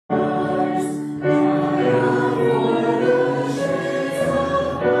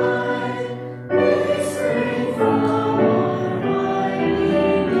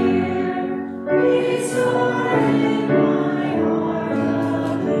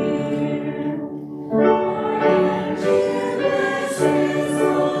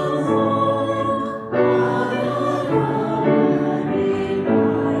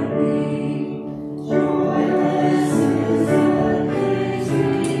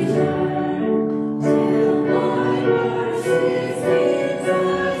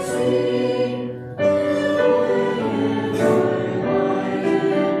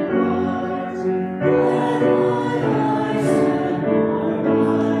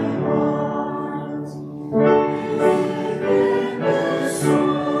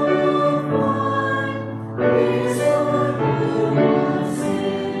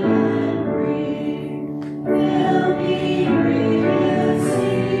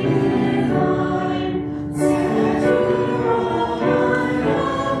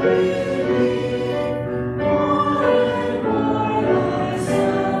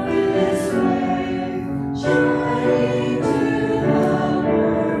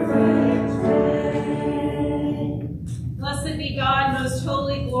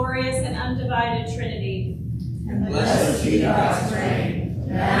see God's reign,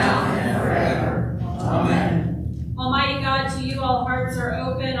 now and forever. Amen. Almighty God, to you all hearts are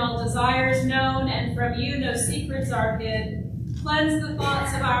open, all desires known, and from you no secrets are hid. Cleanse the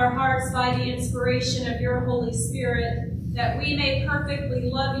thoughts of our hearts by the inspiration of your Holy Spirit, that we may perfectly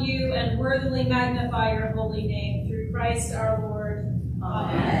love you and worthily magnify your holy name, through Christ our Lord.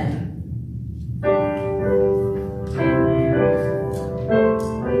 Amen.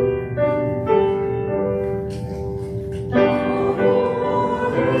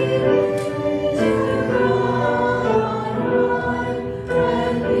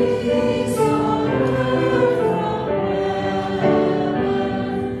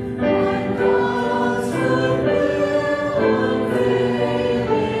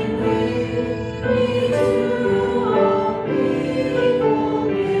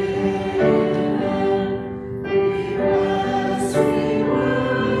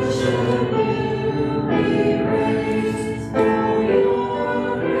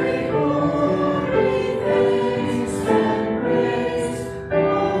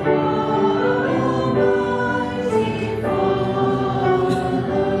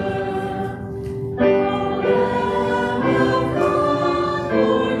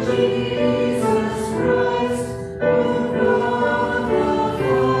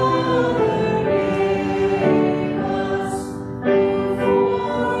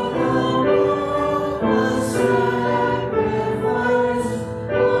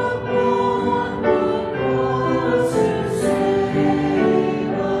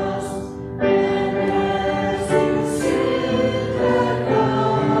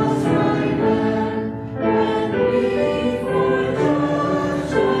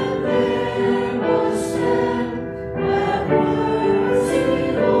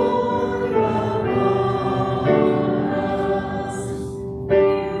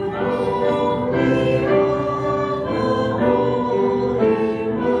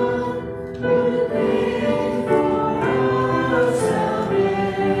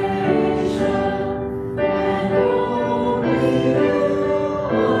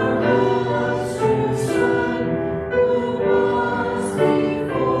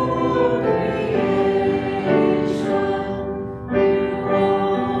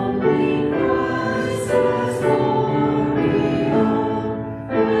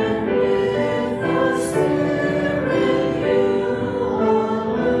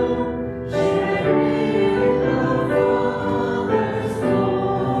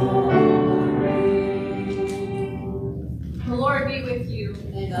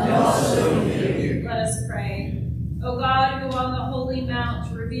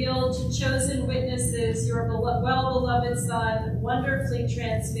 Wonderfully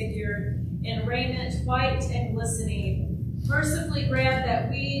transfigured in raiment white and glistening, mercifully grant that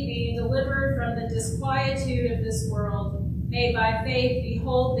we, being delivered from the disquietude of this world, may by faith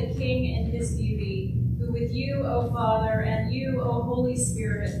behold the King in his beauty, who with you, O Father, and you, O Holy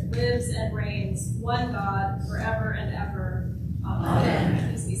Spirit, lives and reigns, one God, forever and ever. Amen.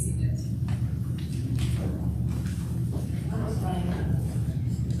 Please be seated.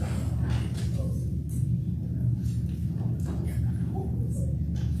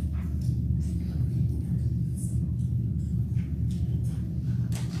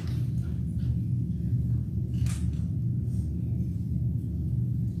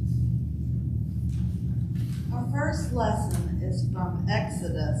 First lesson is from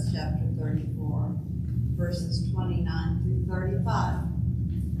Exodus chapter 34, verses 29 through 35.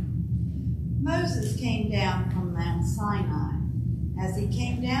 Moses came down from Mount Sinai. As he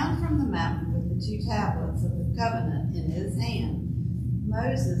came down from the mountain with the 2 tablets of the covenant in his hand,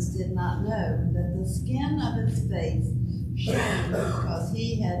 Moses did not know that the skin of his face shone because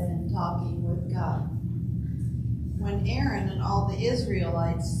he had been talking with God. When Aaron and all the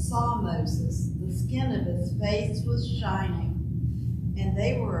Israelites saw Moses, the skin of his face was shining, and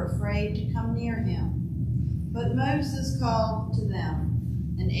they were afraid to come near him. But Moses called to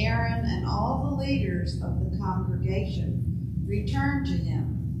them, and Aaron and all the leaders of the congregation returned to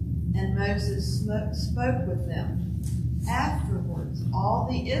him, and Moses spoke with them. Afterwards, all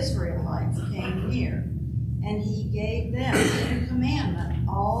the Israelites came near, and he gave them in commandment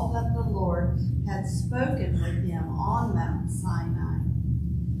all that the Lord had spoken with him on Mount Sinai.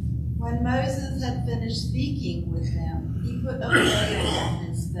 When Moses had finished speaking with them, he put a veil on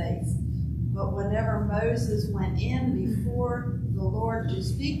his face. But whenever Moses went in before the Lord to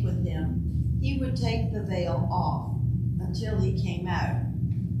speak with him, he would take the veil off until he came out.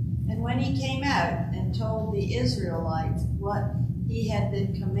 And when he came out and told the Israelites what he had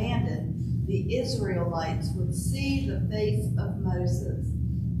been commanded, the Israelites would see the face of Moses,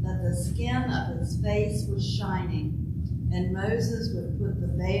 that the skin of his face was shining, and Moses would put the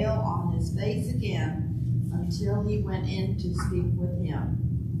veil on his face again until he went in to speak with him.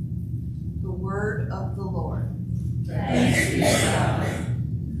 The word of the Lord. Thanks be to God.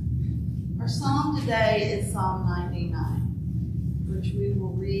 Our psalm today is Psalm 99, which we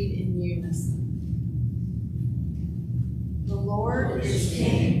will read in unison. The Lord is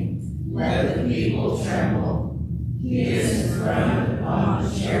King, Let the people tremble. He is enthroned upon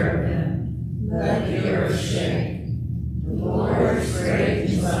the cherubim. Let the earth shake. The Lord is great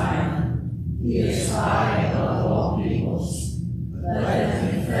in Zion. He is high above all peoples. Let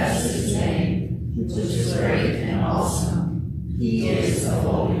them confess his name, which is great and awesome. He is the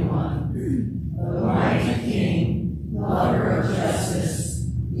Holy One. The mighty King, lover of justice,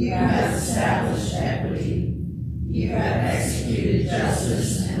 you have established equity. You have executed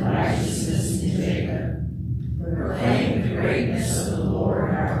justice and righteousness in Jacob. Proclaim the greatness of the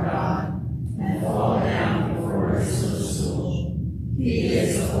Lord our God, and fall down before his footstool. He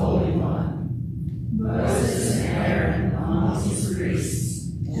is the Holy One. Moses and Aaron among his priests,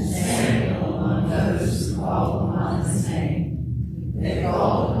 and Samuel among those who call upon his name. They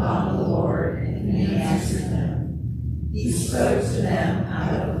called upon the Lord, and he answered them. He spoke to them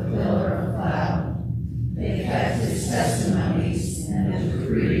out of a pillar of cloud. They kept his testimonies and the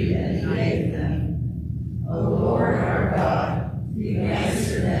decree that he gave them. O Lord our God, you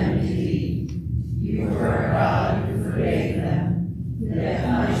answered them indeed. You were a God who forgave them, yet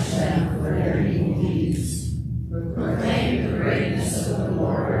punished them for their evil deeds. Proclaim the greatness of the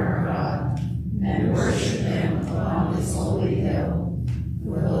Lord our God, and worship him upon his holy hill.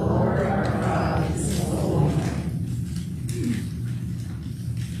 For the Lord our God is the Holy One.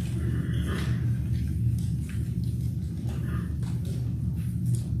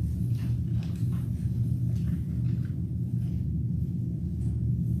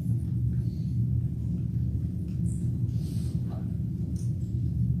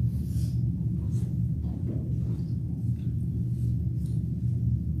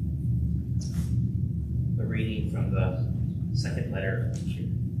 From the second letter of Peter.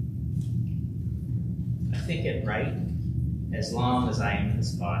 I think it right, as long as I am in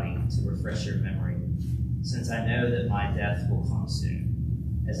this body, to refresh your memory, since I know that my death will come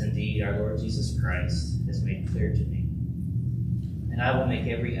soon, as indeed our Lord Jesus Christ has made clear to me. And I will make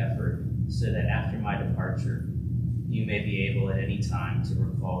every effort so that after my departure, you may be able at any time to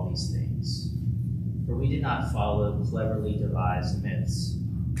recall these things. For we did not follow cleverly devised myths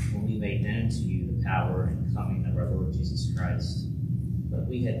when we made known to you the power and coming of our Lord Jesus Christ, but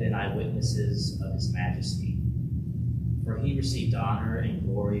we had been eyewitnesses of his majesty. For he received honor and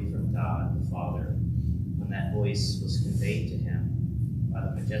glory from God the Father when that voice was conveyed to him by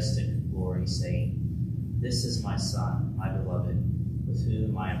the majestic glory, saying, "This is my Son, my beloved, with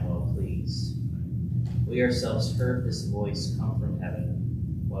whom I am well pleased." We ourselves heard this voice come from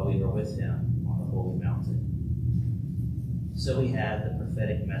heaven while we were with him on the holy mountain. So we have the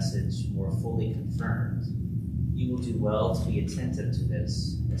prophetic message more fully confirmed. You will do well to be attentive to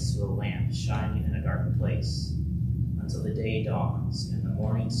this, as to a lamp shining in a dark place, until the day dawns and the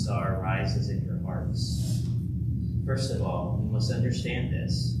morning star rises in your hearts. First of all, we must understand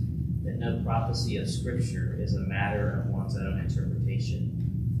this, that no prophecy of Scripture is a matter of one's own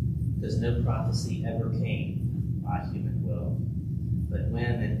interpretation, because no prophecy ever came by human will, but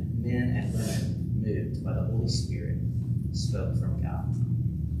when men and women, moved by the Holy Spirit, spoke from God.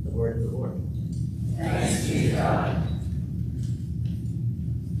 The word of the Lord. Thanks be to God.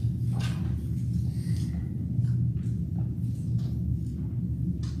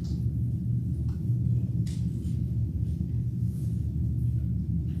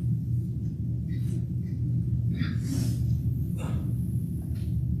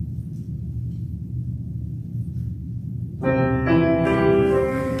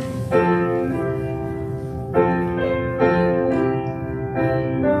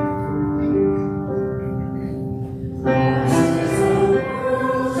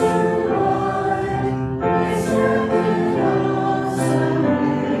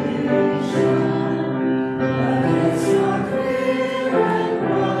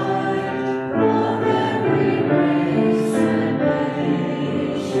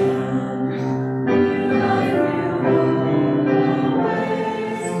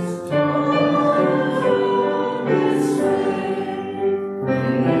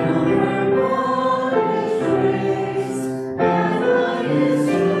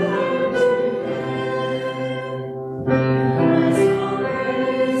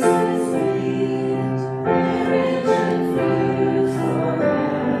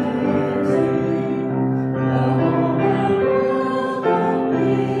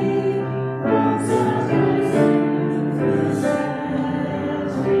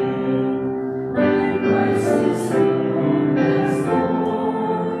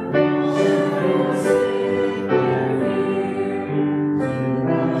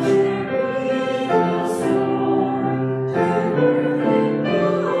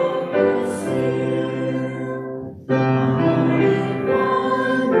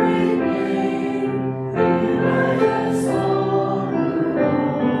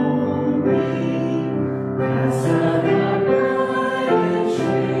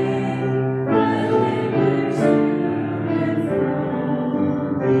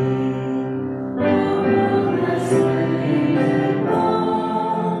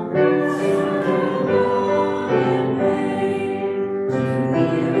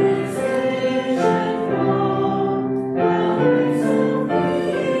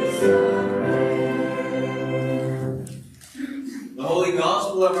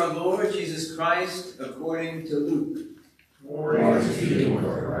 Christ according to Luke. Glory to you,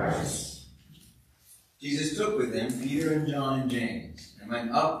 Lord Christ. Jesus took with him Peter and John and James, and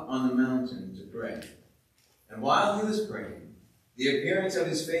went up on the mountain to pray. And while he was praying, the appearance of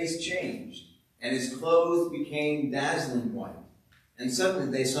his face changed, and his clothes became dazzling white. And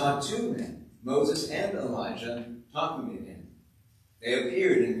suddenly they saw two men, Moses and Elijah, talking to him. They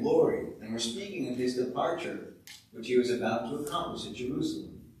appeared in glory, and were speaking of his departure, which he was about to accomplish at Jerusalem.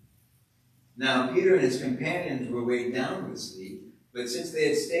 Now Peter and his companions were weighed down with sleep, but since they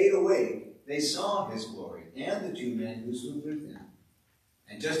had stayed awake, they saw his glory, and the two men who stood with him.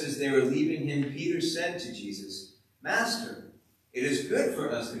 And just as they were leaving him, Peter said to Jesus, Master, it is good for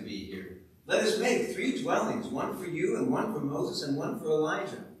us to be here. Let us make 3 dwellings, one for you, and one for Moses, and one for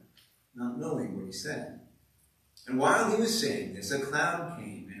Elijah, not knowing what he said. And while he was saying this, a cloud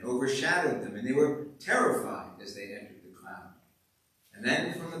came and overshadowed them, and they were terrified as they entered the cloud. And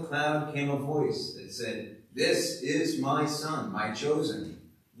then from the cloud came a voice that said, This is my Son, my chosen.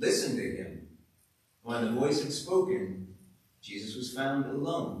 Listen to him. When the voice had spoken, Jesus was found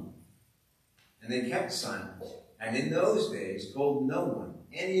alone. And they kept silent, and in those days told no one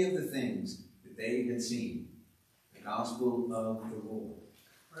any of the things that they had seen. The Gospel of the Lord.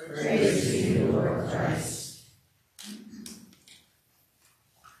 Praise to you, Lord Christ.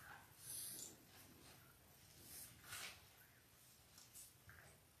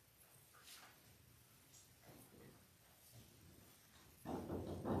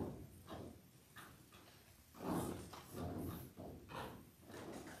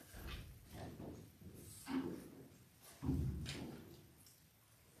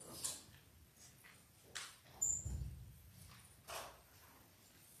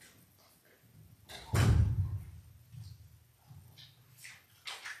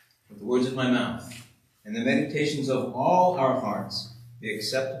 The words of my mouth and the meditations of all our hearts be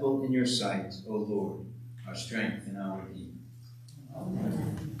acceptable in your sight, O Lord, our strength and our Redeemer.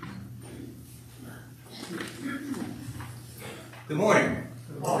 Amen. Good morning.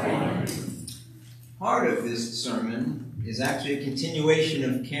 Good morning. Part of this sermon is actually a continuation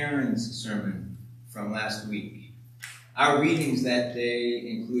of Karen's sermon from last week. Our readings that day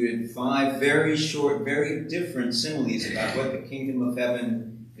included 5 very short, very different similes about what the kingdom of heaven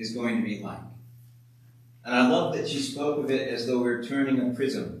is going to be like. And I love that she spoke of it as though we were turning a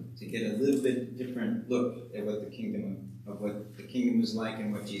prism to get a little bit different look at what the kingdom was like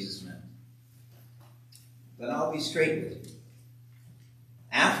and what Jesus meant. But I'll be straight with you.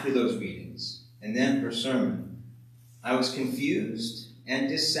 After those readings, and then her sermon, I was confused and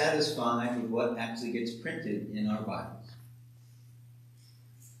dissatisfied with what actually gets printed in our Bibles.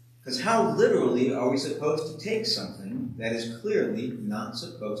 Because how literally are we supposed to take something that is clearly not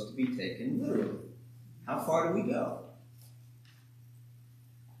supposed to be taken literally? How far do we go?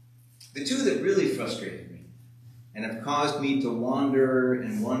 The two that really frustrated me and have caused me to wander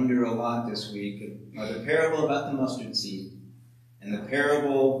and wonder a lot this week are the parable about the mustard seed and the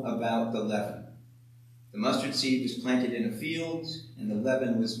parable about the leaven. The mustard seed was planted in a field, and the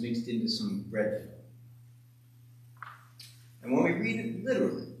leaven was mixed into some bread dough. And when we read it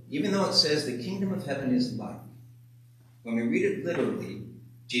literally, even though it says the kingdom of heaven is like, when we read it literally,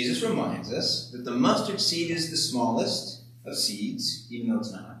 Jesus reminds us that the mustard seed is the smallest of seeds, even though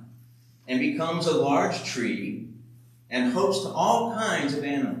it's not, and becomes a large tree and hosts all kinds of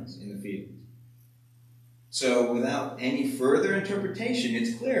animals in the field. So without any further interpretation,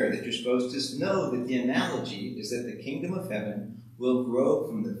 it's clear that you're supposed to know that the analogy is that the kingdom of heaven will grow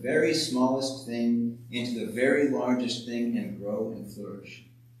from the very smallest thing into the very largest thing and grow and flourish.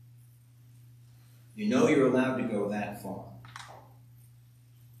 You know you're allowed to go that far.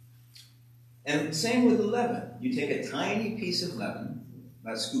 And same with the leaven. You take a tiny piece of leaven,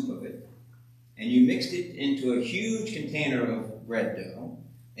 about a scoop of it, and you mix it into a huge container of bread dough,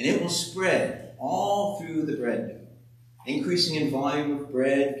 and it will spread all through the bread dough, increasing in volume of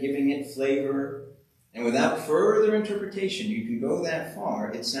bread, giving it flavor. And without further interpretation, you can go that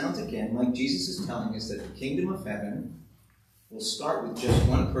far. It sounds again like Jesus is telling us that the kingdom of heaven will start with just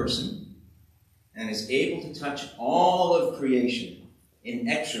one person and is able to touch all of creation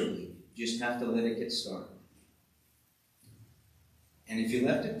inexorably. You just have to let it get started. And if you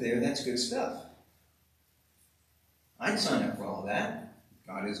left it there, that's good stuff. I'd sign up for all that.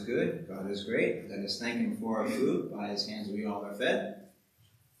 God is good. God is great. Let us thank him for our food. By his hands we all are fed.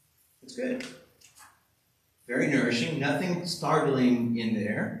 It's good. Very nourishing. Nothing startling in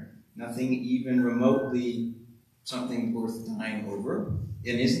there. Nothing even remotely something worth dying over.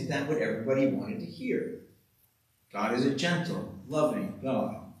 And isn't that what everybody wanted to hear? God is a gentle, loving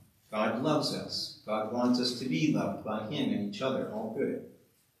God. God loves us. God wants us to be loved by him and each other. All good.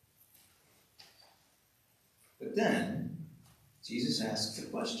 But then, Jesus asks a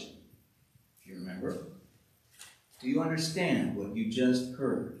question. If you remember, do you understand what you just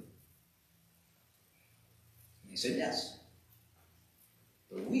heard? And they said yes.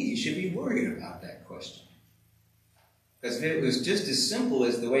 But we should be worried about that question. Because if it was just as simple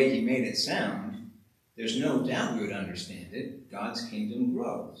as the way he made it sound, there's no doubt we would understand it. God's kingdom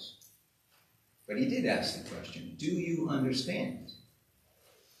grows. But he did ask the question, do you understand?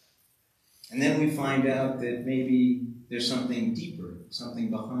 And then we find out that maybe there's something deeper, something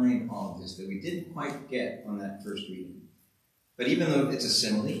behind all of this that we didn't quite get on that first reading. But even though it's a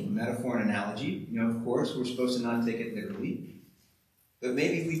simile, a metaphor, an analogy, of course, we're supposed to not take it literally. But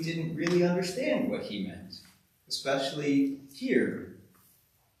maybe we didn't really understand what he meant, especially here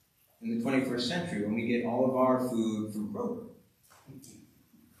in the 21st century when we get all of our food from Kroger.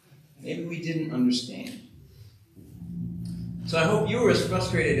 Maybe we didn't understand. So I hope you were as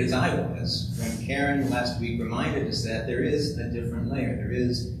frustrated as I was when Karen last week reminded us that there is a different layer. There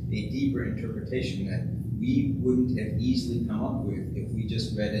is a deeper interpretation that we wouldn't have easily come up with if we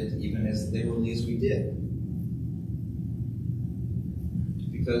just read it even as literally as we did.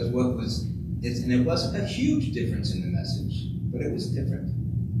 Because and it wasn't a huge difference in the message, but it was different.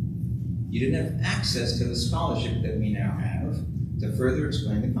 You didn't have access to the scholarship that we now have to further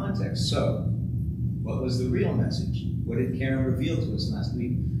explain the context. So, what was the real message? What did Karen reveal to us last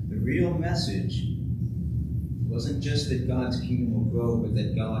week? The real message wasn't just that God's kingdom will grow, but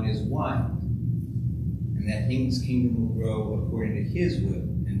that God is wild, and that his kingdom will grow according to his will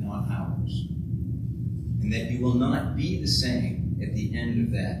and not ours. And that you will not be the same at the end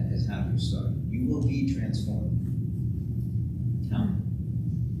of that as how you started. You will be transformed. How?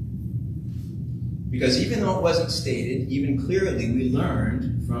 Because even though it wasn't stated, even clearly we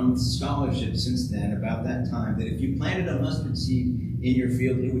learned from scholarship since then about that time that if you planted a mustard seed in your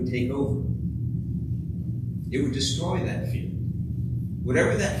field, it would take over. It would destroy that field.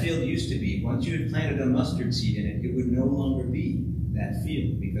 Whatever that field used to be, once you had planted a mustard seed in it, it would no longer be that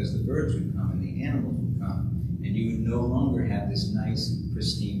field because the birds would come and the animals would come, and you would no longer have this nice,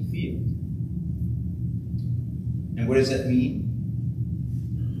 pristine field. And what does that mean?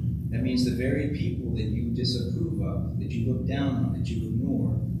 That means the very people that you disapprove of, that you look down on, that you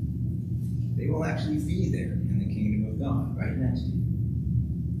ignore, they will actually be there in the kingdom of God, right next to you.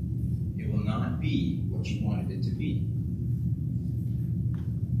 It will not be what you wanted it to be.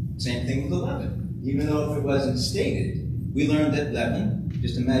 Same thing with leaven. Even though if it wasn't stated, we learned that leaven,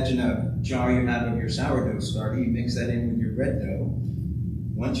 just imagine a jar you have of your sourdough starter, you mix that in with your bread dough.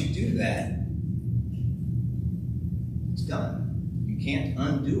 Once you do that, it's done. You can't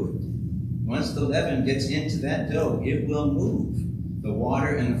undo it. Once the leaven gets into that dough, it will move. The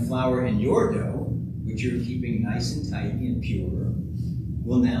water and the flour in your dough, which you're keeping nice and tidy and pure,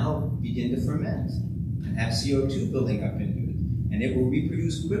 will now begin to ferment and have CO2 building up into it. And it will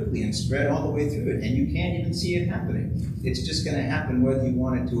reproduce quickly and spread all the way through it, and you can't even see it happening. It's just going to happen whether you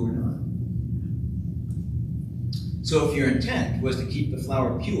want it to or not. So if your intent was to keep the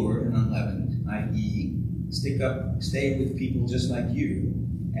flour pure and unleavened, i.e., stay with people just like you,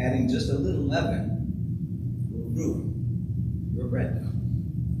 adding just a little leaven will ruin your bread dough.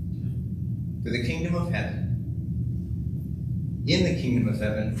 For the kingdom of heaven, in the kingdom of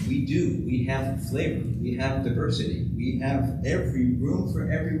heaven, we have flavor, we have diversity, we have every room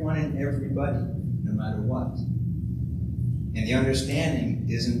for everyone and everybody, no matter what. And the understanding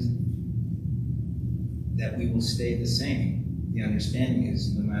isn't that we will stay the same. The understanding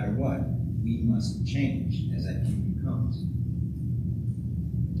is, no matter what, we must change as that kingdom comes.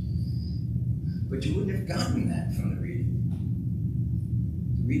 But you wouldn't have gotten that from the reading.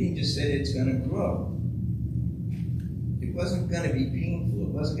 The reading just said it's going to grow. It wasn't going to be painful. It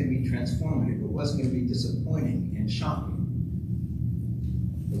wasn't going to be transformative. It wasn't going to be disappointing and shocking.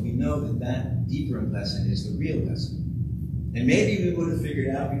 But we know that that deeper lesson is the real lesson. And maybe we would have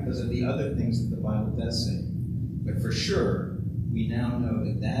figured out because of the other things that the Bible does say. But for sure, we now know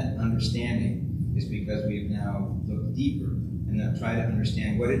that that understanding is because we've now looked deeper and now tried to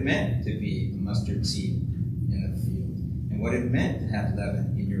understand what it meant to be a mustard seed in the field and what it meant to have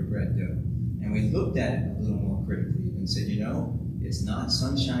leaven in your bread dough. And we looked at it a little more critically and said, it's not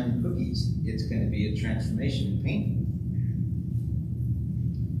sunshine and cookies. It's going to be a transformation and painful.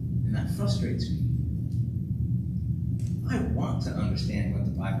 And that frustrates me. I want to understand what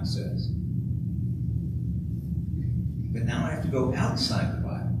the Bible says. But now I have to go outside the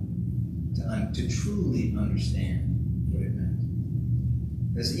Bible to truly understand what it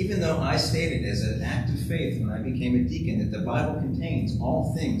meant. Because even though I stated as an act of faith when I became a deacon that the Bible contains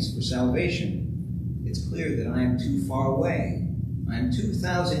all things for salvation, it's clear that I am too far away. I am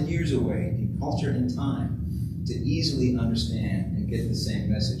 2,000 years away in culture and time to easily understand and get the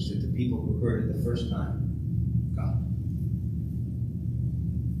same message that the people who heard it the first time got.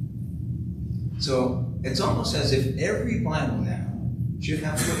 So it's almost as if every Bible now should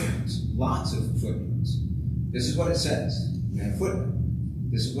have footnotes, lots of footnotes. This is what it says, and a footnote.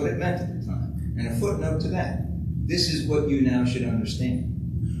 This is what it meant at the time, and a footnote to that. This is what you now should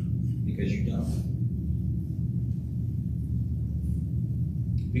understand, because you don't.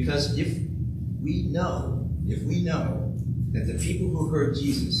 Because if we know that the people who heard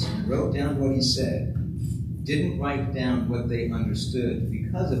Jesus and wrote down what he said didn't write down what they understood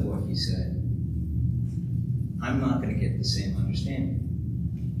because of what he said, I'm not going to get the same understanding.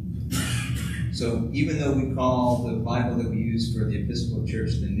 So even though we call the Bible that we use for the Episcopal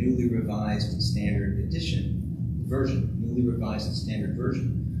Church the Newly Revised Standard Edition version, Newly Revised Standard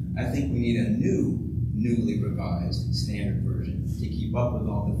Version, I think we need a newly revised standard version to keep up with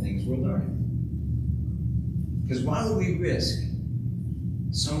all the things we're learning. Because why would we risk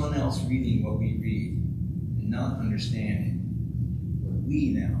someone else reading what we read and not understanding what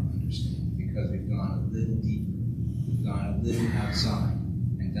we now understand? Because we've gone a little deeper, we've gone a little outside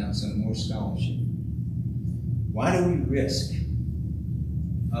and done some more scholarship. Why do we risk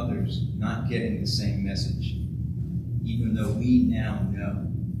others not getting the same message, even though we now know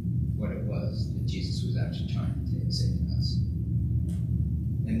what it was that Jesus was actually trying to say to us?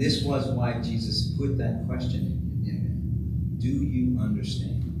 And this was why Jesus put that question in there. Do you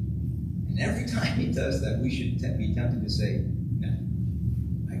understand? And every time he does that, we should be tempted to say, no,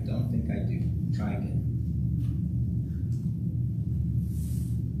 I don't think I do. Try again.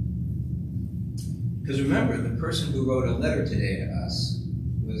 Because remember, the person who wrote a letter today to us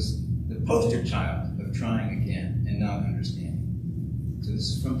was the poster child of trying again and not understanding. So this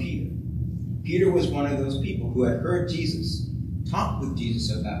is from Peter. Peter was one of those people who had heard Jesus, talked with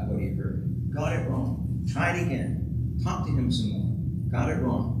Jesus about what he heard, got it wrong, tried again, talked to him some more, got it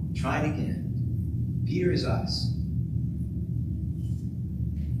wrong, tried again. Peter is us.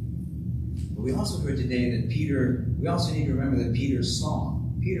 But we also heard today that we also need to remember that Peter saw.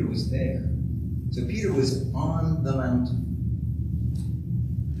 Peter was there. So Peter was on the mountain.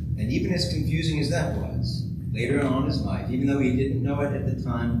 And even as confusing as that was, later on in his life, even though he didn't know it at the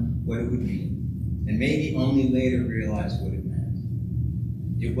time what it would mean, and maybe only later realized what it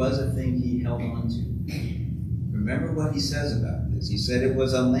meant, it was a thing he held on to. Remember what he says about this. He said it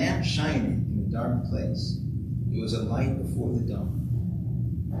was a lamp shining in a dark place. It was a light before the dawn.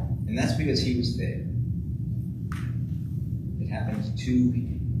 And that's because he was there. It happened to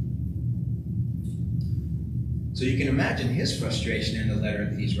him. So you can imagine his frustration in the letter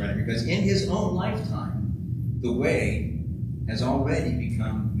that he's writing, because in his own lifetime, the way has already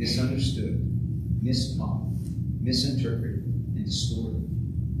become misunderstood, mistaught, misinterpreted, and distorted.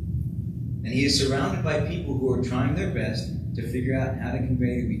 And he is surrounded by people who are trying their best to figure out how to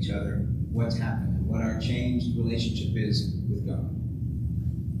convey to each other what's happened and what our changed relationship is with God.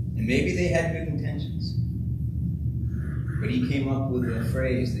 And maybe they had good intentions, but he came up with a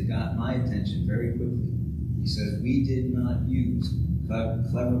phrase that got my attention very quickly. He says, we did not use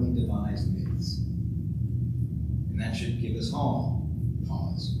cleverly devised myths. And that should give us all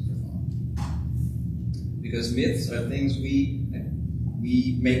pause for thought. Because myths are things we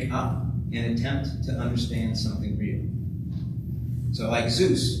make up and attempt to understand something real. So like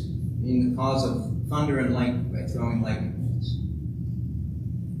Zeus being the cause of thunder and lightning by throwing lightning bolts.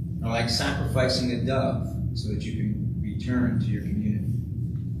 Or like sacrificing a dove so that you can return to your community.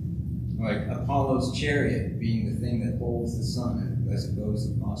 Like Apollo's chariot being the thing that holds the sun as it goes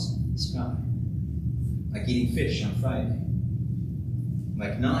across the sky. Like eating fish on Friday.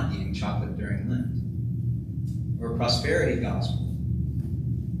 Like not eating chocolate during Lent. Or prosperity gospel.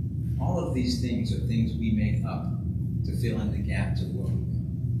 All of these things are things we make up to fill in the gaps of what we know.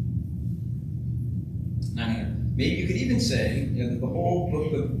 Now, maybe you could even say that the whole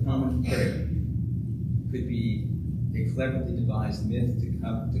Book of Common Prayer could be a cleverly devised myth to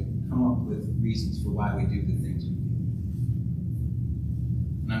come up with reasons for why we do the things we do.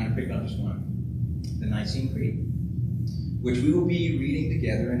 And I'm going to pick on just one, the Nicene Creed, which we will be reading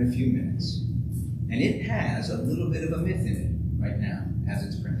together in a few minutes. And it has a little bit of a myth in it right now, as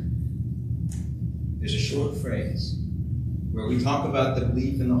it's printed. There's a short phrase where we talk about the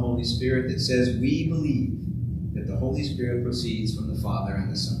belief in the Holy Spirit that says we believe that the Holy Spirit proceeds from the Father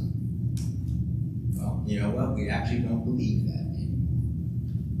and the Son. Well, you know what? We actually don't believe that anymore.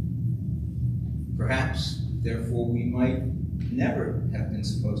 Perhaps, therefore, we might never have been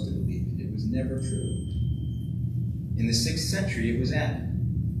supposed to believe it. It was never true. In the 6th century, it was added.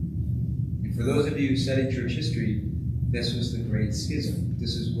 And for those of you who study church history, This was the Great Schism.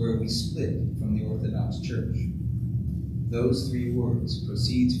 This is where we split from the Orthodox Church. Those three words,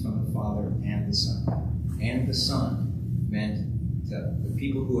 proceeds from the Father and the Son. And the Son meant to the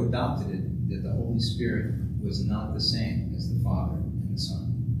people who adopted it that the Holy Spirit was not the same as the Father and the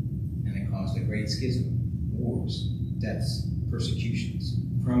Son. And it caused a great schism, wars, deaths, persecutions,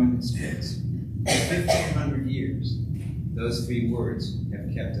 permanent splits. For 1,500 years, those three words have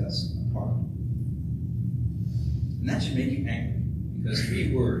kept us apart. And that should make you angry, because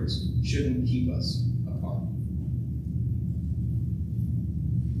three words shouldn't keep us apart.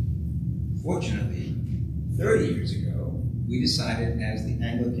 Fortunately, 30 years ago, we decided as the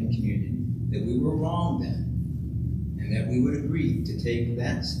Anglican community that we were wrong then, and that we would agree to take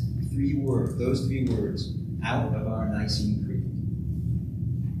those three words out of our Nicene Creed.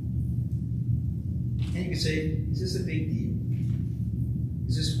 And you can say, is this a big deal?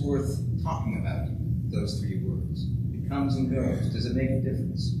 Is this worth talking about, those three words? It comes and goes. Does it make a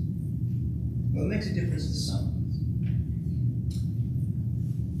difference? Well, it makes a difference to some.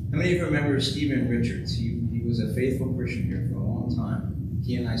 How many of you remember Stephen Richards? He was a faithful Christian here for a long time.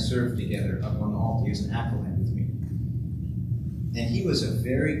 He and I served together up on the altar. He was an acolyte with me. And he was a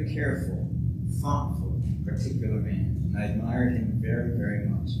very careful, thoughtful, particular man. And I admired him very, very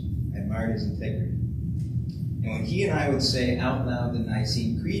much. I admired his integrity. And when he and I would say out loud the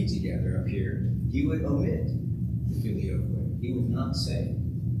Nicene Creed together up here, he would omit the Filioque. He would not say it,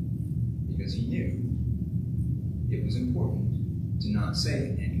 because he knew it was important to not say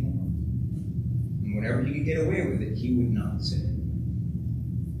it anymore. And whenever he could get away with it, he would not say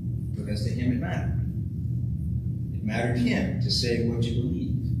it. Because to him it mattered. It mattered to him to say what you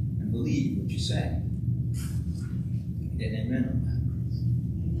believe and believe what you say. Get an amen on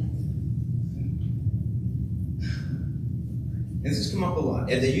that. This has come up a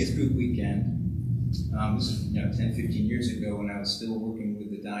lot. At the youth group weekend, this is 10, 15 years ago when I was still working with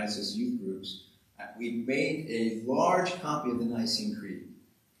the diocese youth groups, we made a large copy of the Nicene Creed.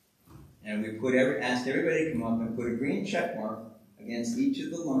 And we asked everybody to come up and put a green check mark against each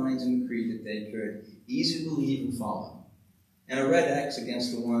of the lines in the creed that they could easily believe and follow. And a red X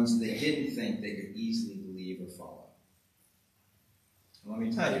against the ones they didn't think they could easily believe or follow. And let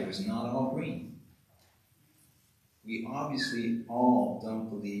me tell you, it was not all green. We obviously all don't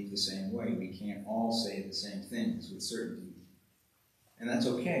believe the same way. We can't all say the same things with certainty. And that's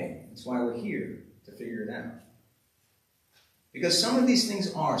okay. That's why we're here, to figure it out. Because some of these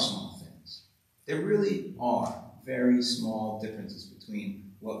things are small things. There really are very small differences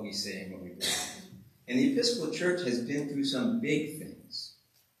between what we say and what we believe. And the Episcopal Church has been through some big things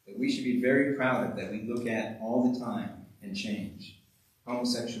that we should be very proud of, that we look at all the time and change.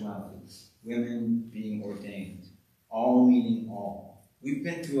 Homosexuality, women being ordained, all meaning all. We've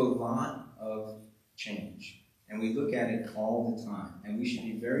been through a lot of change, and we look at it all the time, and we should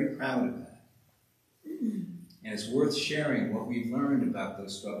be very proud of that. And it's worth sharing what we've learned about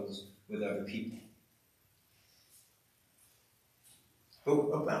those struggles with other people. But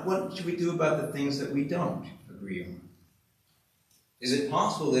about what should we do about the things that we don't agree on? Is it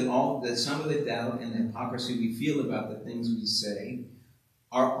possible that some of the doubt and the hypocrisy we feel about the things we say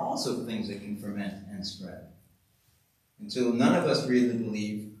are also things that can ferment and spread, until none of us really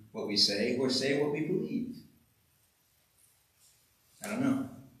believe what we say or say what we believe? I don't know.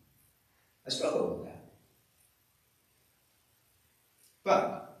 I struggle with that.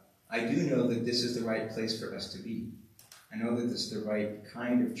 But I do know that this is the right place for us to be. I know that this is the right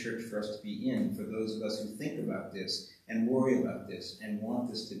kind of church for us to be in, for those of us who think about this and worry about this and want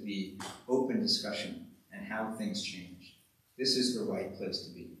this to be open discussion and how things change. This is the right place to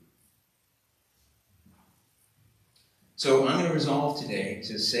be. So I'm going to resolve today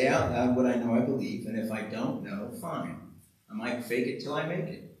to say out loud what I know I believe, and if I don't know, fine. I might fake it till I make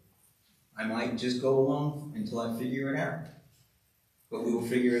it. I might just go along until I figure it out. But we will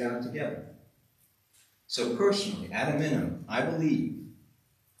figure it out together. So personally, at a minimum, I believe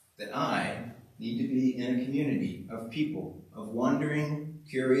that I need to be in a community of people, of wondering,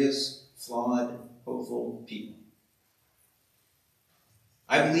 curious, flawed, hopeful people.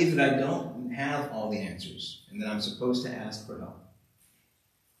 I believe that I don't have all the answers and that I'm supposed to ask for help.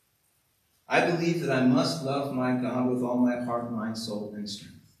 I believe that I must love my God with all my heart, mind, soul, and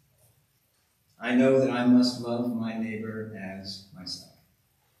strength. I know that I must love my neighbor as myself.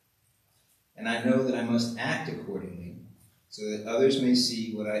 And I know that I must act accordingly so that others may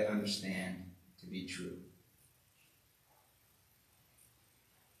see what I understand to be true.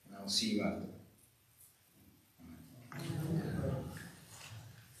 And I'll see you out there.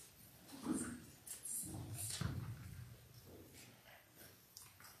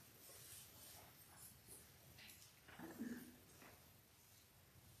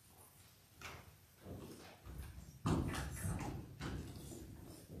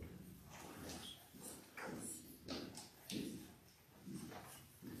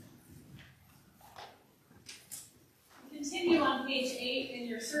 page 8 in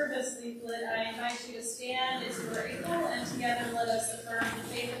your service leaflet, I invite you to stand as you are able, and together let us affirm the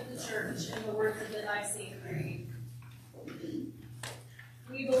faith of the Church in the words of the Nicene Creed.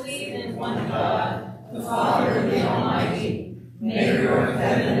 We believe in one God, the Father, the Almighty, maker of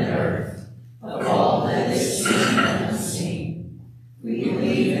heaven and earth, of all that is seen and unseen. We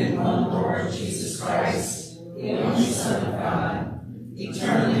believe in one Lord Jesus Christ, the only Son of God,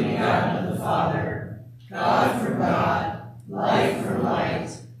 eternally begotten of the Father, God from God, light from light,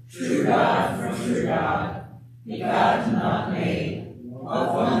 true God from true God, begotten, not made,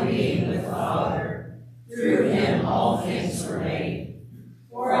 of one being with the Father. Through him all things were made.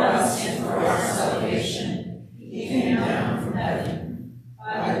 For us and for our salvation, he came down from heaven.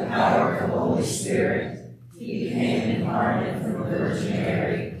 By the power of the Holy Spirit, he became incarnate from the Virgin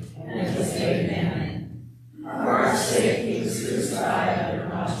Mary and was made man. For our sake he was crucified under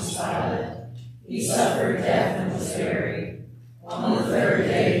Pontius Pilate. He suffered death and was buried. On the third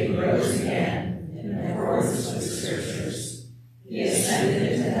day he rose again, in accordance with the Scriptures. He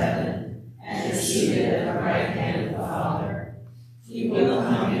ascended into heaven and is seated at the right hand of the Father. He will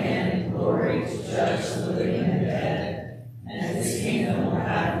come again in glory to judge the living and the dead, and his kingdom will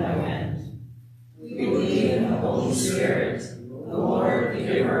have no end. We believe in the Holy Spirit, the Lord, the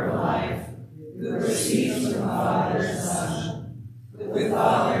giver of life, who proceeds from the Father and Son. With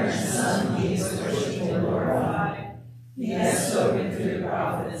Father and Son he is worshipped and glorified. He has spoken through the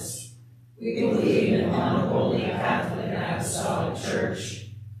prophets. We believe in one holy Catholic and Apostolic Church.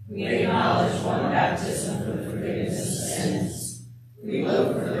 We acknowledge one baptism for the forgiveness of sins. We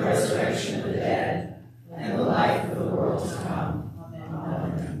hope for the resurrection of the dead and the life of the world to come.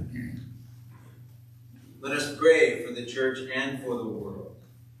 Amen. Let us pray for the Church and for the world.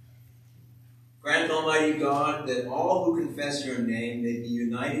 Grant, Almighty God, that all who confess your name may be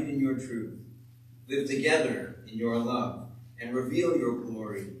united in your truth, live together in your love, and reveal your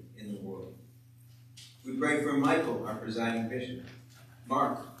glory in the world. We pray for Michael, our presiding bishop,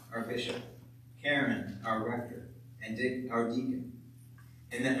 Mark, our bishop, Karen, our rector, and Dick, our deacon.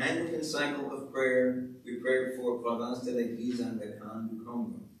 In the Anglican cycle of prayer, we pray for Province de l'Église Anglicane du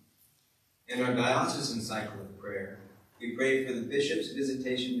Congo. In our diocesan cycle of prayer, we pray for the bishop's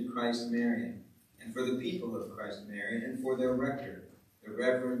visitation to Christ Marian, and for the people of Christ Marian, and for their rector, the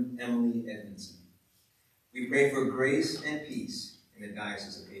Reverend Emily Edmondson. We pray for grace and peace in the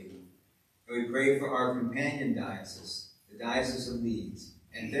Diocese of Haiti. And we pray for our companion diocese, the Diocese of Leeds,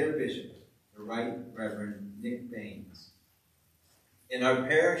 and their bishop, the Right Reverend Nick Baines. In our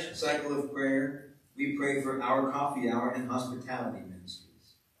parish cycle of prayer, we pray for our coffee hour and hospitality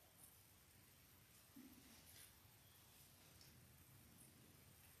ministries.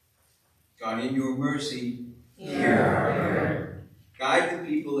 God, in your mercy, hear our prayer. Guide the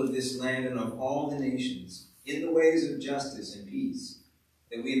people of this land and of all the nations in the ways of justice and peace,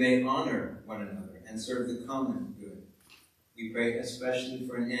 that we may honor one another and serve the common good. We pray especially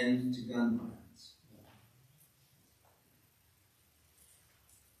for an end to gun violence.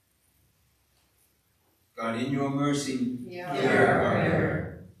 God, in your mercy, hear our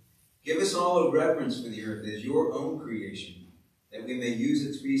prayer. Give us all a reverence for the earth as your own creation, that we may use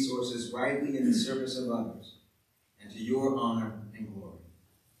its resources rightly in the service of others, and to your honor and glory.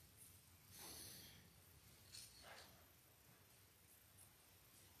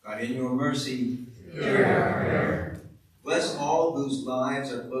 God, in your mercy, hear our prayer. Bless all whose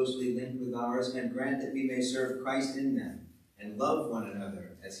lives are closely linked with ours, and grant that we may serve Christ in them and love one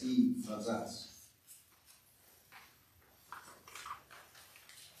another as he loves us.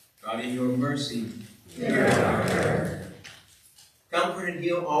 God, in your mercy, hear our prayer. Comfort and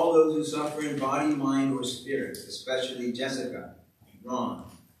heal all those who suffer in body, mind, or spirit, especially Jessica, Ron,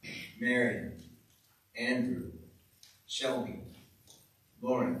 Marion, Andrew, Shelby,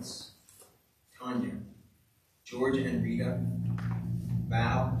 Lawrence, Tanya, George and Rita,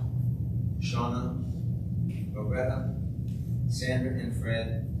 Val, Shauna, Loretta, Sandra and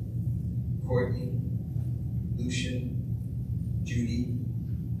Fred, Courtney, Lucian, Judy,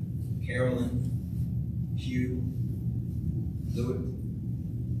 Carolyn, Hugh, Louis,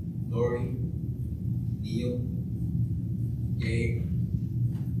 Lori, Neil, Gabe,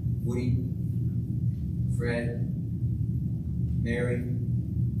 Woody, Fred, Mary,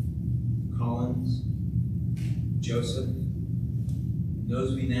 Collins, Joseph,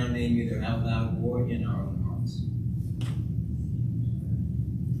 those we now name either out loud or in our own hearts.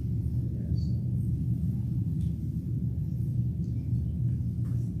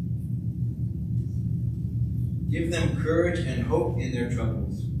 Give them courage and hope in their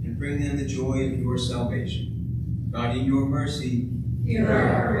troubles, and bring them the joy of your salvation. God, in your mercy, hear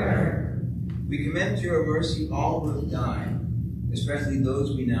our prayer. We commend to your mercy all who have died, especially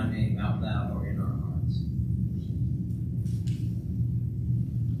those we now name out loud or in our hearts.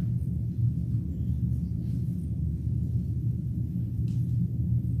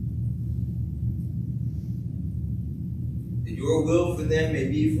 That your will for them may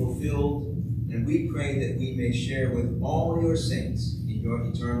be fulfilled, and we pray that we may share with all your saints in your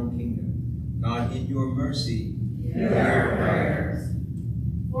eternal kingdom. God, in your mercy, hear our prayers.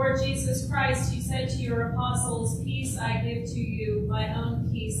 Lord Jesus Christ, you said to your apostles, "Peace I give to you, my own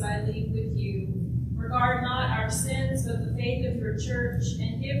peace I leave with you. Regard not our sins, but the faith of your church,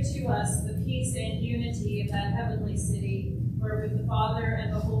 and give to us the peace and unity of that heavenly city, where with the Father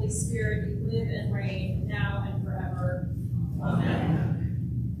and the Holy Spirit you live and reign, now and forever." Amen.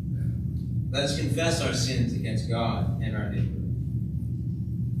 Let us confess our sins against God and our neighbor.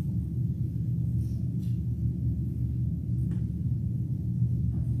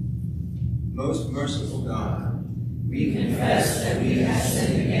 Most merciful God, We confess that we have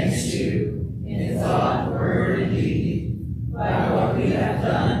sinned against you in thought, word, and deed, by what we have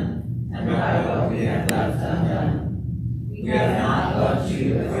done and by what we have left undone. We have not loved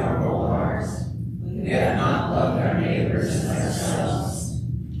you with our whole hearts. We have not loved our neighbors as ourselves.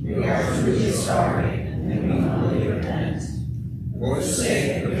 We are truly sorry, and we humbly repent. For the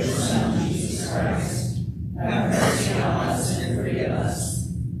sake of your Son, Jesus Christ, have mercy on us and forgive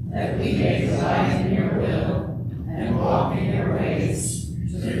us, that we may delight in your will and walk in your ways,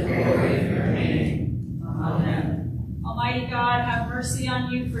 to the glory of your name. Amen. Almighty God, have mercy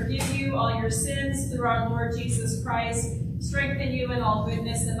on you, forgive you all your sins through our Lord Jesus Christ, strengthen you in all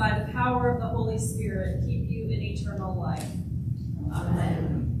goodness, and by the power of the Holy Spirit, keep you in eternal life.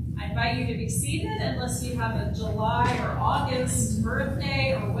 Amen. I invite you to be seated unless you have a July or August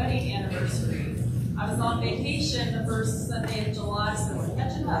birthday or wedding anniversary. I was on vacation the first Sunday of July, so we're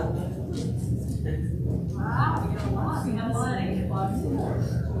catching up. Wow, we got a lot. We have a lot of 8 o'clock.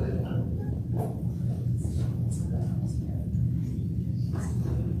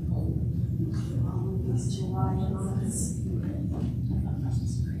 July and August.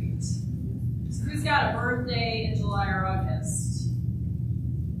 Great. So who's got a birthday in July or August?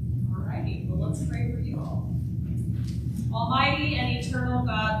 Alrighty, well let's pray for you all. Almighty and eternal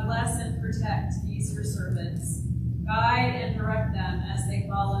God, bless and protect these your servants. Guide and direct them as they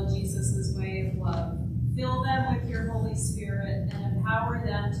follow Jesus' way of love. Fill them with your Holy Spirit and empower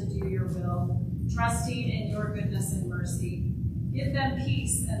them to do your will, trusting in your goodness and mercy. Give them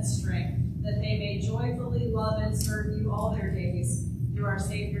peace and strength, that they may joyfully love and serve you all their days, through our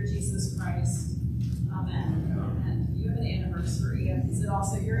Savior Jesus Christ. Amen. And you have an anniversary. Is it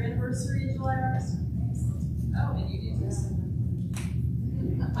also your anniversary in July or August? Oh, and you do too.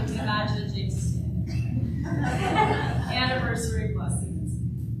 I can imagine James. Anniversary blessings.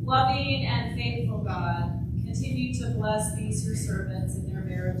 Loving and faithful God, continue to bless these your servants in their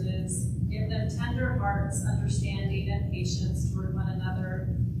marriages. Give them tender hearts, understanding, and patience toward one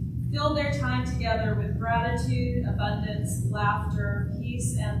another. Fill their time together with gratitude, abundance, laughter,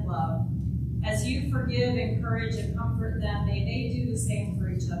 peace, and love. As you forgive, encourage, and comfort them, may they do the same for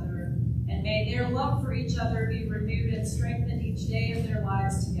each other. And may their love for each other be renewed and strengthened each day of their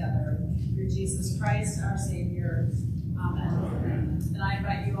lives together. Through Jesus Christ, our Savior. Amen. And I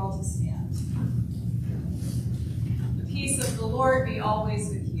invite you all to stand. The peace of the Lord be always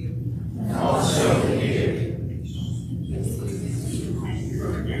with you. And also with you.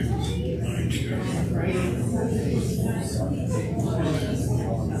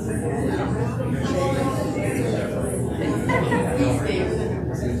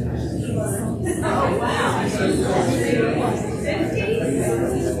 Oh, wow. 50?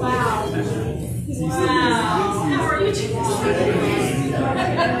 Wow. Wow. How are you doing?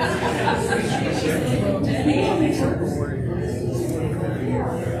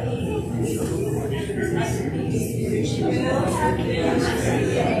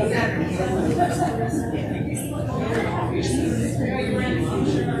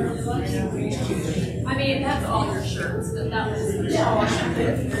 I mean, that's all your shirts, but that was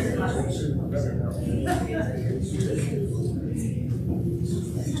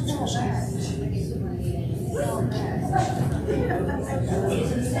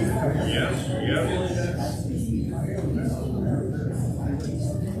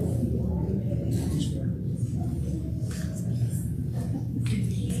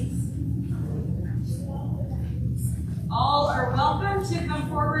All are welcome to come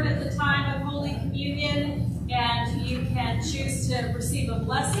forward at the time of Holy Communion, and you can choose to receive a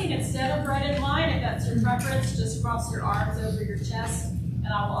blessing instead of bread and wine. If that's your preference, just cross your arms over your chest, and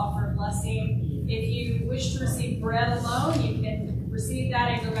I will offer a blessing. If you wish to receive bread alone, you can receive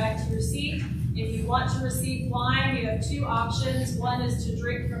that and go back to your seat. If you want to receive wine, you have two options. One is to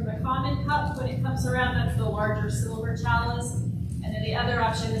drink from the common cup when it comes around. That's the larger silver chalice. And then the other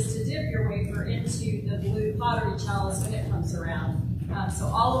option is to dip your wafer into the blue pottery chalice when it comes around. So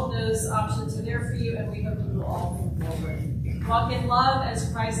all of those options are there for you, and we hope you will all come forward. Walk in love as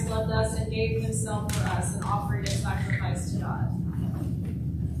Christ loved us and gave himself for us, an offering and sacrifice to God.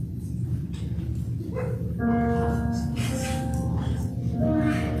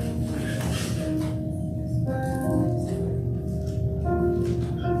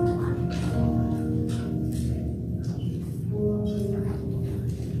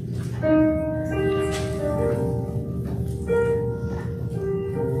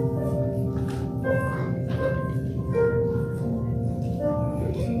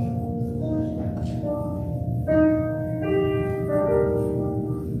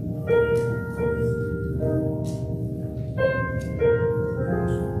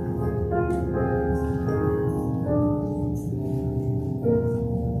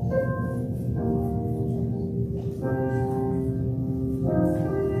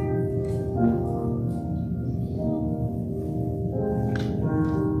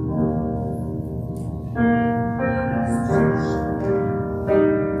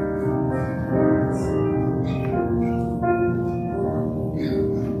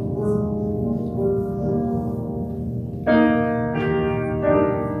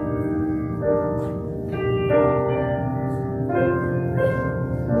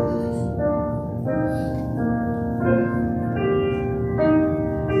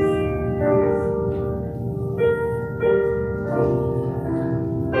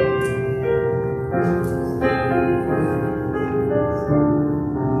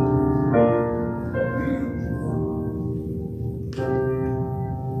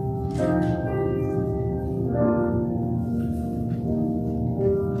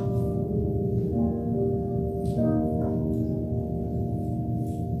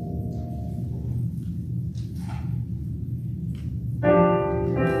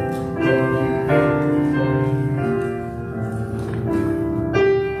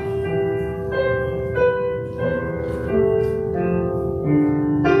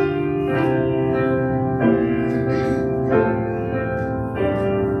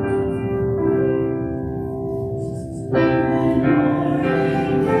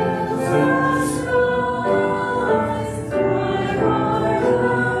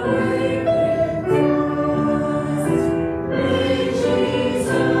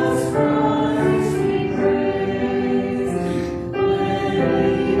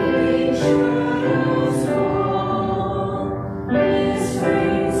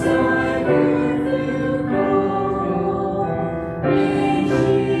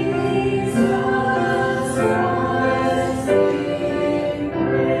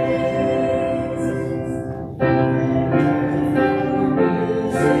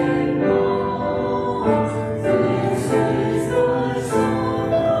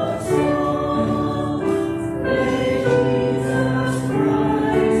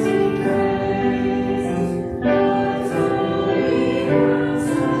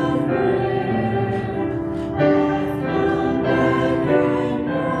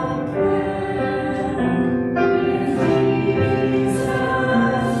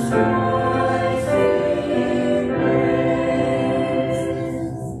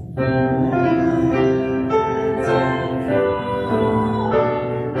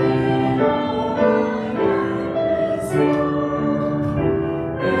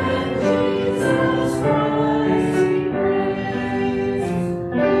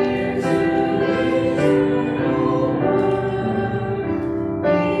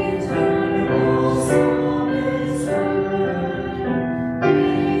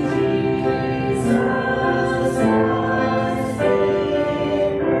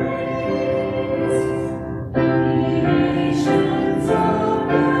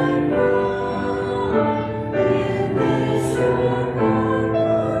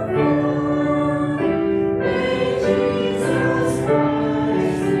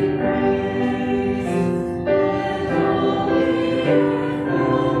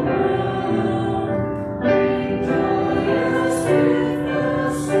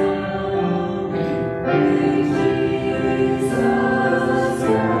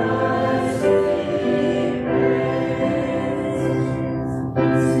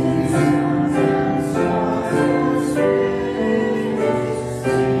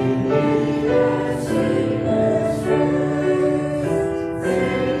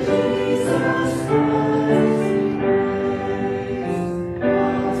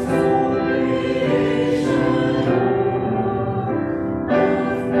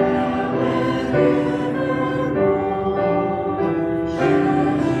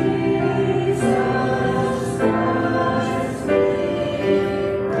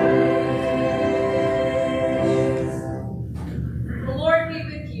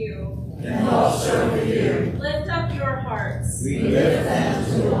 you. And also with you. Lift up your hearts. We lift them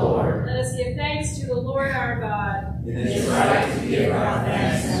to the Lord. Let us give thanks to the Lord our God. It is right to give our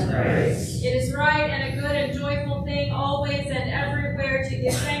thanks and praise. It is right and a good and joyful thing always and everywhere to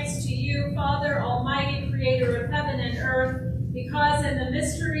give thanks to you, Father, Almighty, Creator of heaven and earth, because in the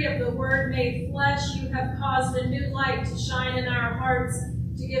mystery of the Word made flesh, you have caused a new light to shine in our hearts,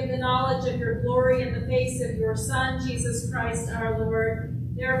 to give the knowledge of your glory in the face of your Son, Jesus Christ our Lord.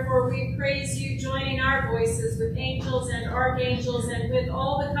 Therefore we praise you, joining our voices with angels and archangels and with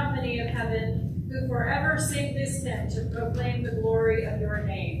all the company of heaven, who forever sing this hymn to proclaim the glory of your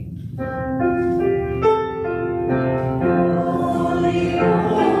name. Holy,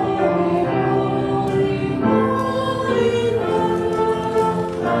 holy, holy, holy, Lord,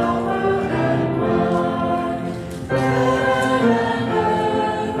 power and might, heaven and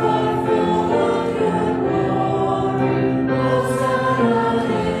earth are full of your glory. Hosanna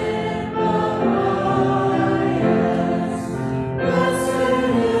in the highest. Blessed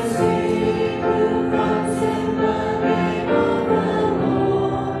is he who comes in the name of the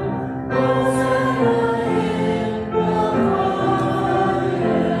Lord. Hosanna in the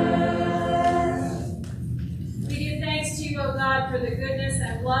highest. We give thanks to you, O God, for the goodness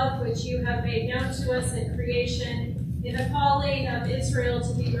and love which you have made known to us in creation, in the calling of Israel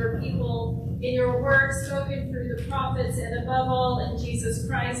to be your people, in your word spoken through the prophets, and above all in Jesus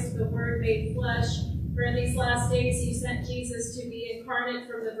Christ, the Word made flesh. For in these last days you sent Jesus to be incarnate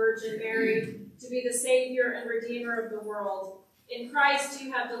from the Virgin Mary, to be the Savior and Redeemer of the world. In Christ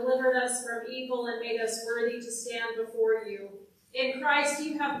you have delivered us from evil and made us worthy to stand before you. In Christ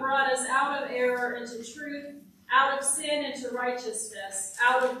you have brought us out of error into truth, out of sin into righteousness,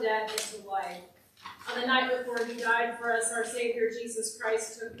 out of death into life. On the night before he died for us, our Savior Jesus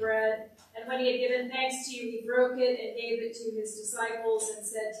Christ took bread, and when he had given thanks to you, he broke it and gave it to his disciples and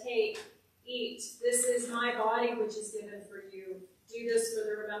said, "Take, eat, this is my body which is given for you. Do this for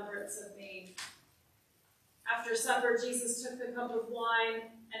the remembrance of me." After supper, Jesus took the cup of wine,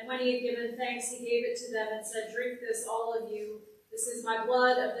 and when he had given thanks, he gave it to them and said, "Drink this, all of you. This is my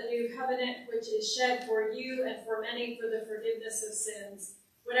blood of the new covenant, which is shed for you and for many for the forgiveness of sins.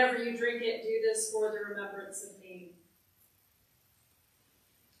 Whenever you drink it, do this for the remembrance of me."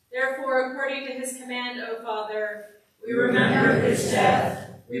 Therefore, according to his command, O Father, We remember his death.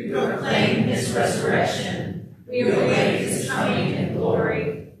 We proclaim his resurrection. We await his coming in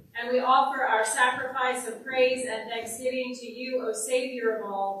glory. and we offer our sacrifice of praise and thanksgiving to you, O Savior of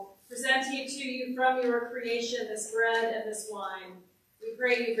all, presenting to you from your creation this bread and this wine. We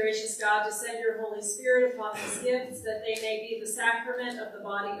pray you, gracious God, to send your Holy Spirit upon these gifts, that they may be the sacrament of the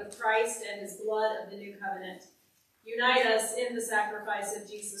body of Christ and his blood of the new covenant. Unite us in the sacrifice of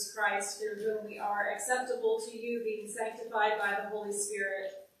Jesus Christ, through whom we are acceptable to you, being sanctified by the Holy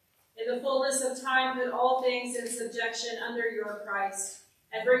Spirit. In the fullness of time, put all things in subjection under your Christ,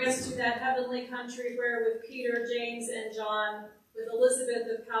 and bring us to that heavenly country where with Peter, James, and John, with Elizabeth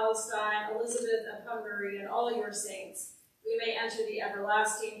of Palestine, Elizabeth of Hungary, and all your saints, we may enter the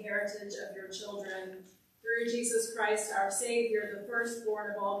everlasting heritage of your children. Through Jesus Christ, our Savior, the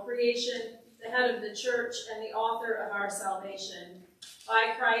firstborn of all creation, the head of the church, and the author of our salvation.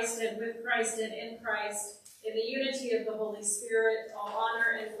 By Christ, and with Christ, and in Christ, in the unity of the Holy Spirit, all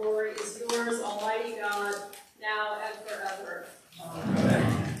honor and glory is yours, Almighty God, now and forever.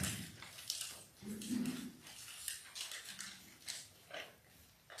 Amen.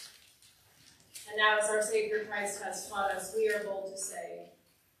 And now, as our Savior Christ has taught us, we are bold to say,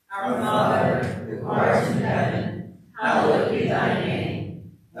 Our Father, who art in heaven, hallowed be thy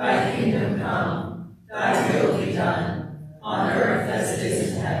name. Thy kingdom come, thy will be done, on earth as it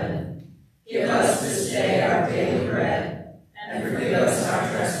is in heaven. Give us this day our daily bread, and forgive us our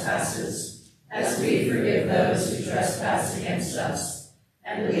trespasses, as we forgive those who trespass against us.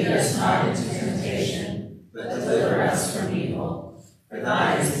 And lead us not into temptation, but deliver us from evil. For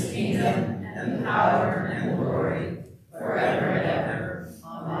thine is the kingdom, and the power, and the glory, forever and ever.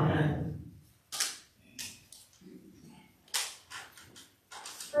 Amen.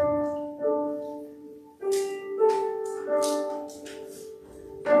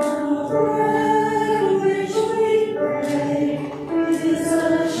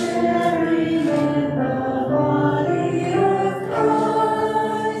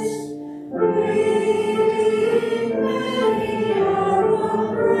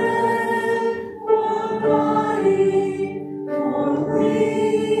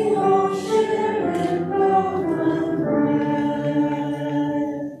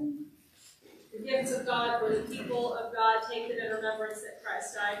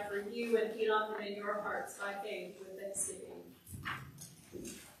 Died for you, and feed on them in your hearts by faith with thanksgiving.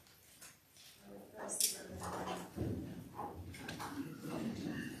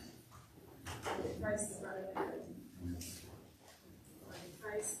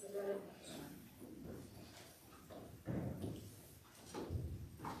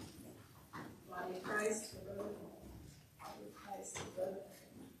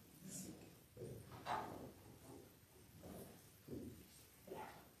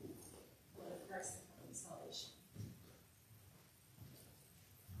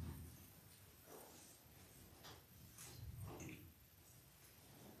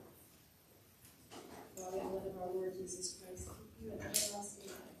 Jesus Christ, keep you in everlasting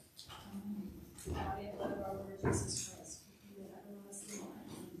life. Body and blood of our Lord Jesus Christ, keep you in everlasting life.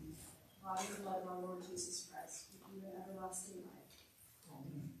 Body and blood of our Lord Jesus Christ, keep you in everlasting life.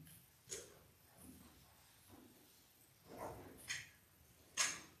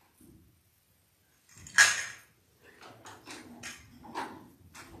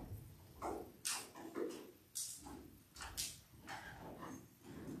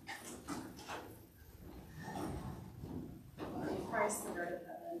 Christ, the bread of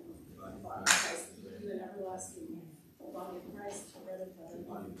heaven. Body of Christ, keep you in everlasting life. Body of Christ, the bread of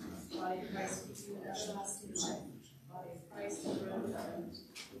heaven.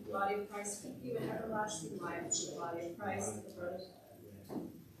 Body of Christ, keep you in everlasting life. Body of Christ, the bread of heaven.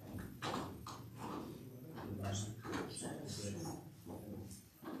 Body of Christ, keep you in everlasting life.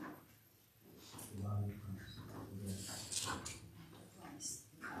 The body of Christ, the bread of heaven.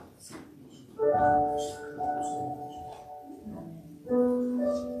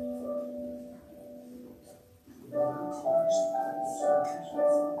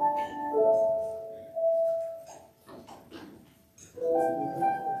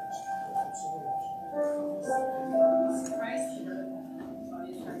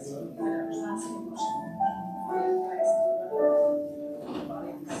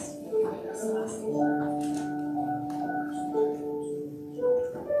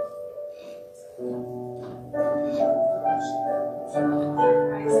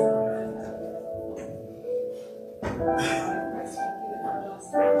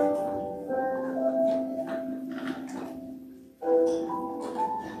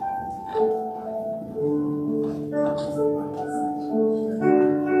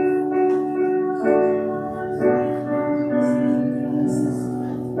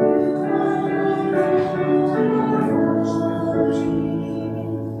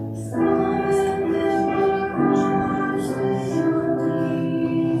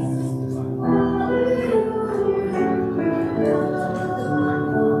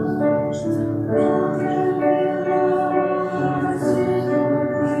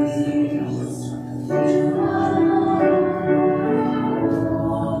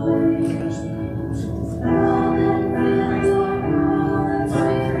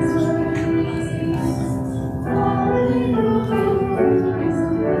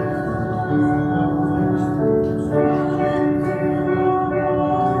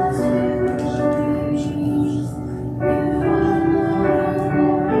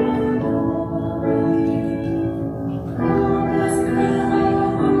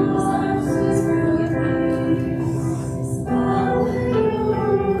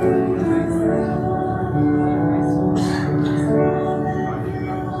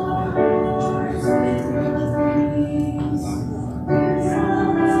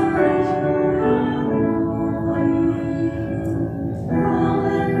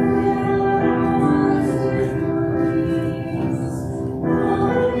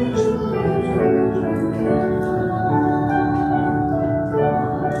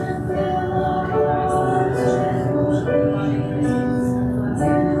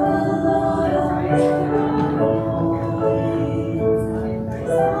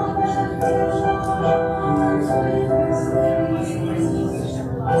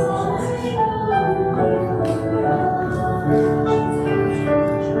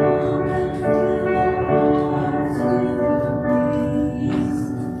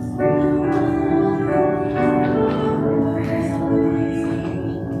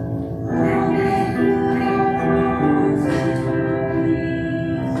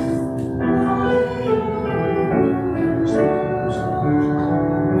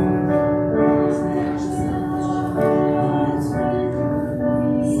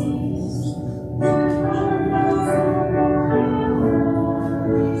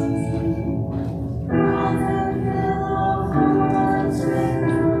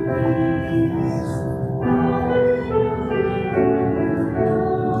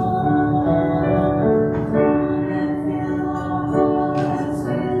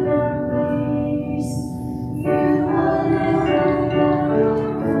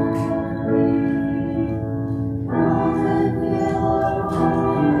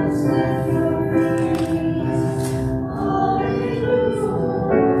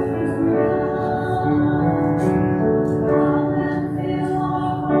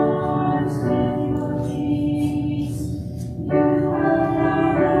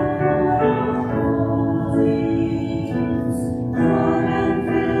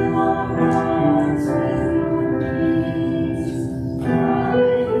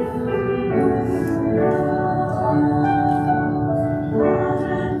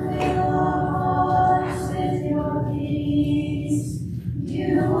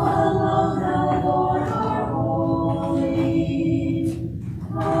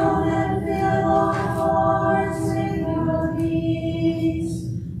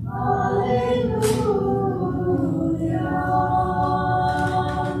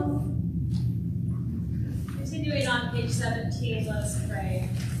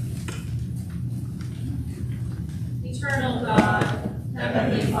 Eternal God,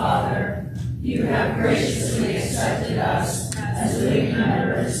 Heavenly Father, you have graciously accepted us as living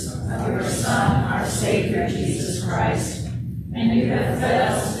members of your Son, our Savior, Jesus Christ, and you have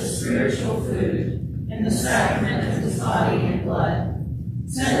fed us with spiritual food in the sacrament of his body and blood.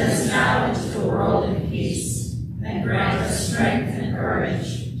 Send us now into the world in peace, and grant us strength and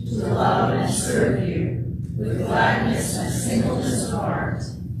courage to love and serve you with gladness and singleness of heart,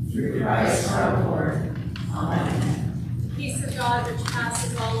 through Christ our Lord. Amen. The peace of God, which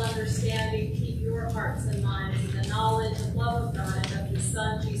passes all understanding, keep your hearts and minds in the knowledge and love of God and of his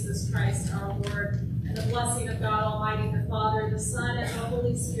Son, Jesus Christ our Lord. And the blessing of God Almighty, the Father, the Son, and the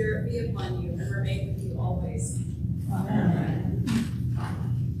Holy Spirit be upon you and remain with you always. Amen.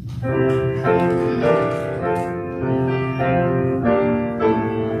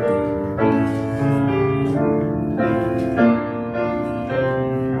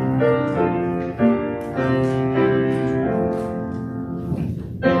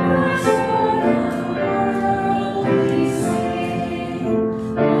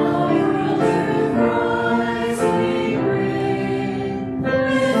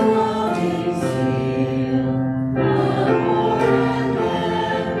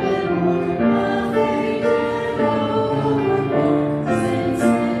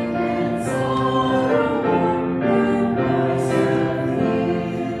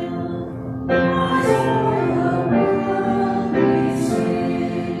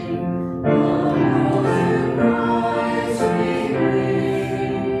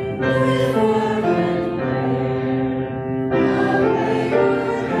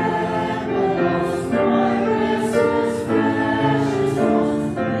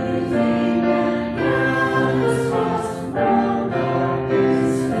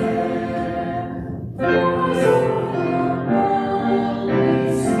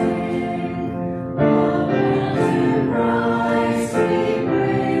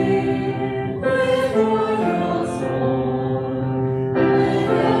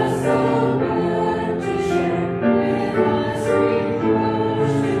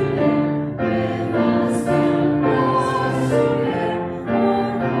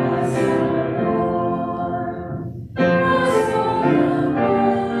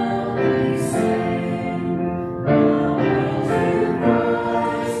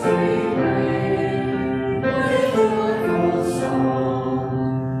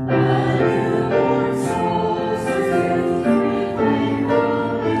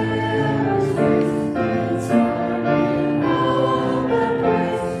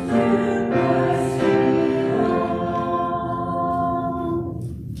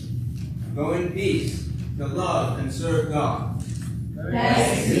 Go in peace to love and serve God.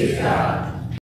 Thanks be to God.